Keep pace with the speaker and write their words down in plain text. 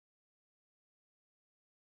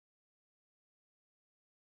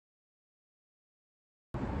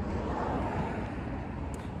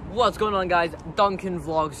What's going on, guys? Duncan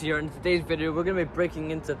Vlogs here. In today's video we're going to be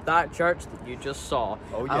breaking into that church that you just saw.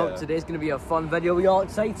 Oh yeah. I hope today's going to be a fun video. We all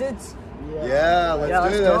excited? Yeah,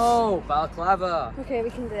 let's do this. Go! Balaclava. Okay, we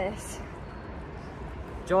can do this.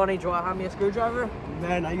 Johnny, do you want to hand me a screwdriver?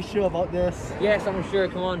 Man, are you sure about this? Yes, I'm sure.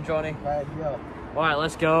 Come on, Johnny. Right, yeah. Alright,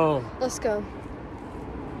 let's go. Let's go.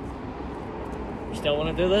 You still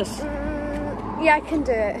want to do this? Yeah, I can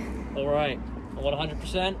do it. Alright.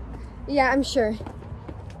 100%? Yeah, I'm sure.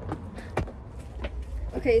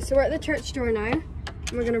 Okay, so we're at the church door now, and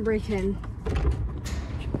we're gonna break in.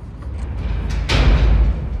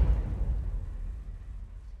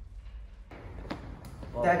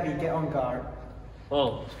 Debbie, get on guard.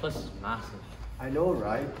 Oh, this place is massive. I know,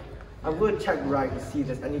 right? I'm going to check right to see if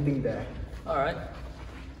there's anything there. Alright.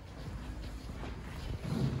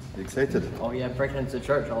 You excited? Oh yeah, breaking into the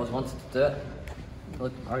church. I always wanted to do it.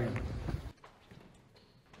 Look, are you?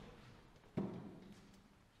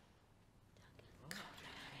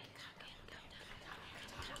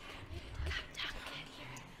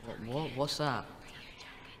 What's that?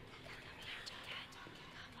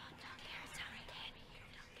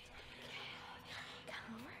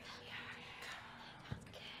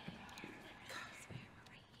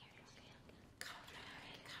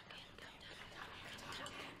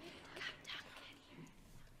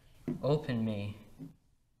 Open me.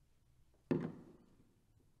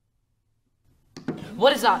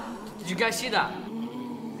 What is that? Did you guys see that?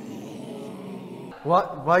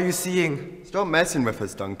 What are you seeing? Stop messing with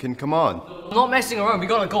us, Duncan. Come on. I'm not messing around. We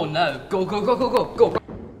gotta go now. Go, go, go, go, go, go.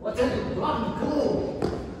 What's in it? Run,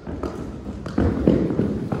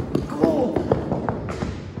 go!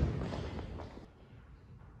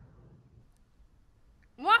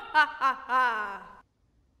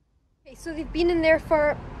 Okay, so they've been in there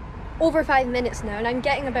for over 5 minutes now, and I'm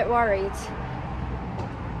getting a bit worried.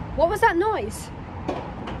 What was that noise?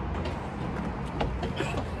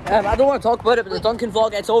 I don't want to talk about it, but the Duncan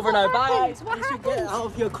vlog, it's over now. Bye. What You should get happened? out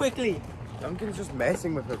of here quickly. Duncan's just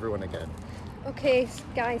messing with everyone again. Okay,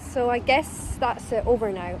 guys, so I guess that's it,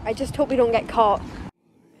 over now. I just hope we don't get caught.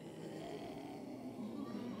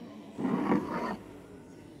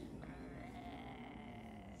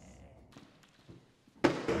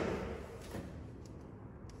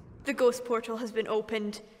 The ghost portal has been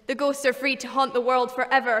opened. The ghosts are free to haunt the world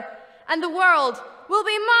forever. And the world will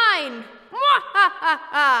be mine!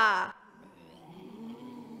 Mwahaha!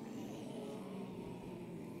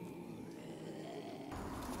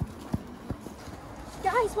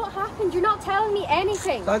 Guys, what happened? You're not telling me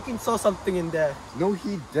anything. Duncan saw something in there. No,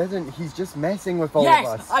 he didn't. He's just messing with all of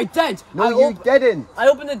us. Yes, I did. No, you didn't. I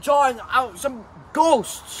opened the jar and out some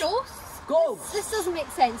ghosts. Ghosts? Ghosts. This doesn't make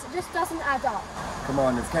sense. It just doesn't add up. Come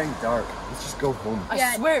on, it's getting dark. Let's just go home.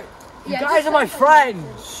 I swear, you Yeah, guys just are my like-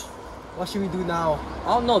 friends. What should we do now?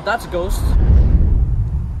 Oh no, that's a ghost.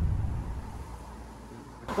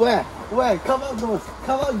 Where? Where? Come on, ghost.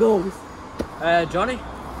 Come on, ghost. Johnny?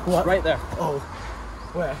 What? It's right there. Oh.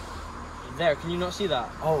 Where? There, can you not see that?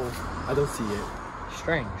 Oh, I don't see it.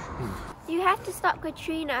 Strange. You have to stop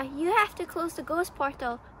Katrina. You have to close the ghost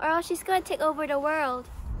portal, or else she's gonna take over the world.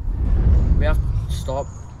 We have to stop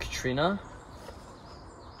Katrina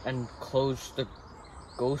and close the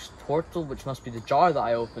ghost portal, which must be the jar that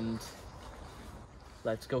I opened.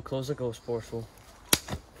 Let's go close the ghost portal.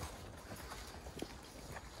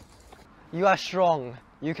 You are strong.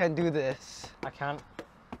 You can do this. I can't.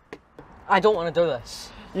 I don't want to do this.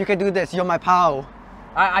 You can do this. You're my pal.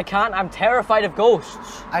 I can't. I'm terrified of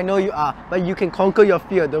ghosts. I know you are, but you can conquer your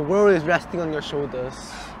fear. The world is resting on your shoulders.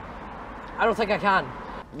 I don't think I can.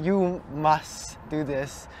 You must do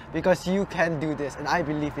this because you can do this, and I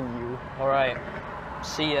believe in you. All right.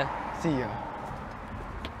 See ya. See ya.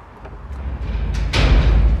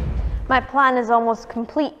 My plan is almost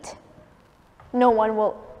complete. No one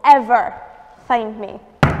will ever find me.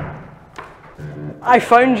 I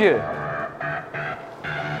found you.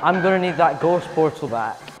 I'm gonna need that ghost portal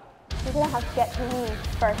back. You're gonna have to get to me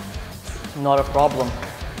first. Not a problem.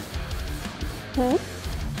 Hmm?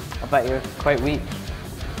 I bet you're quite weak.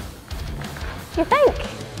 You think?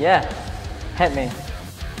 Yeah. Hit me.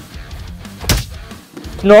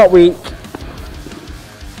 Not weak.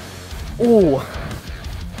 Ooh.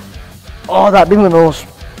 Oh, that beam of nose.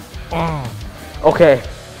 Okay.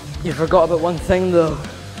 You forgot about one thing though.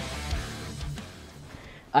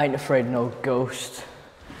 I ain't afraid of no ghost.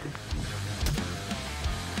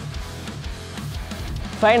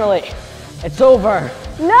 Finally, it's over.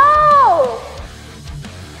 No!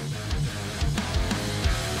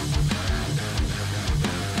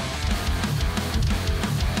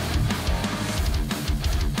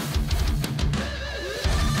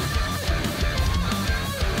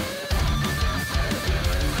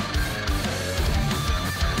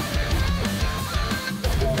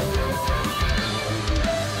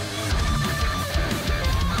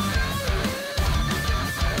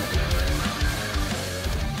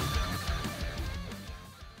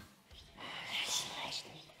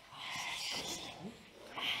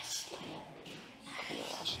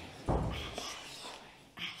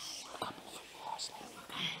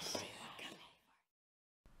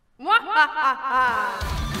 ha ha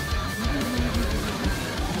ha!